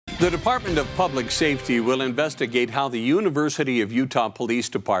The Department of Public Safety will investigate how the University of Utah Police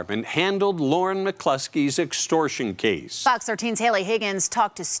Department handled Lauren McCluskey's extortion case. Fox 13's Haley Higgins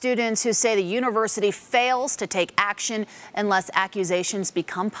talked to students who say the university fails to take action unless accusations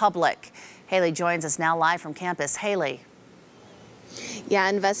become public. Haley joins us now live from campus. Haley. Yeah,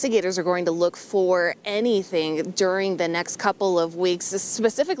 investigators are going to look for anything during the next couple of weeks,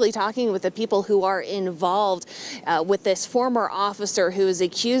 specifically talking with the people who are involved with this former officer who is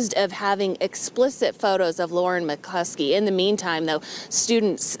accused of having explicit photos of Lauren McCluskey. In the meantime, though,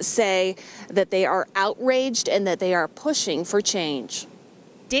 students say that they are outraged and that they are pushing for change.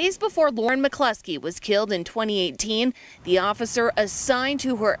 Days before Lauren McCluskey was killed in 2018, the officer assigned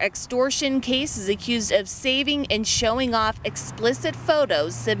to her extortion case is accused of saving and showing off explicit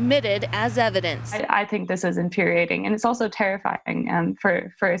photos submitted as evidence. I think this is infuriating, and it's also terrifying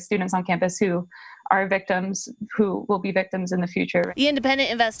for students on campus who are victims, who will be victims in the future. The independent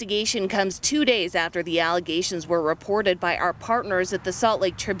investigation comes 2 days after the allegations were reported by our partners at the Salt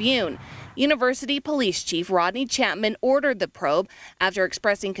Lake Tribune. University Police Chief Rodney Chapman ordered the probe after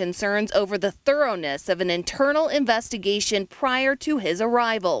expressing concerns over the thoroughness of an internal investigation prior to his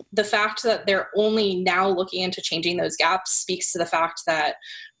arrival. The fact that they're only now looking into changing those gaps speaks to the fact that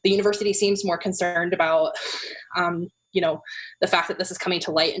the university seems more concerned about the fact that this is coming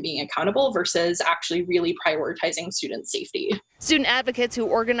to light and being accountable versus actually really prioritizing student safety. Student advocates who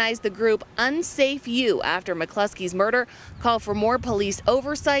organized the group Unsafe U after McCluskey's murder call for more police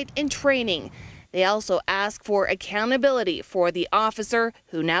oversight and training. They also ask for accountability for the officer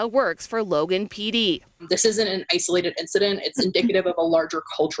who now works for Logan PD. This isn't an isolated incident. It's indicative of a larger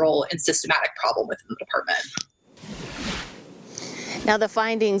cultural and systematic problem within the department. Now, the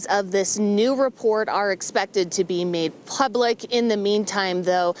findings of this new report are expected to be made public. In the meantime,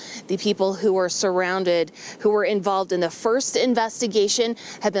 though, the people who were involved in the first investigation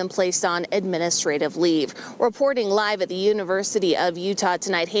have been placed on administrative leave. Reporting live at the University of Utah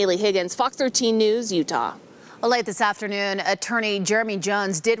tonight, Haley Higgins, Fox 13 News, Utah. Well, late this afternoon, attorney Jeremy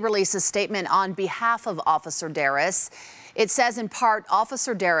Jones did release a statement on behalf of Officer Darris. It says in part,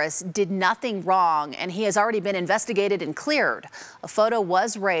 Officer Darris did nothing wrong and he has already been investigated and cleared. A photo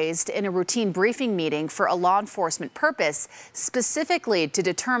was raised in a routine briefing meeting for a law enforcement purpose, specifically to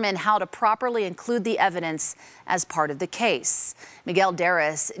determine how to properly include the evidence as part of the case. Miguel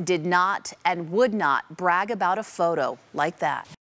Darris did not and would not brag about a photo like that.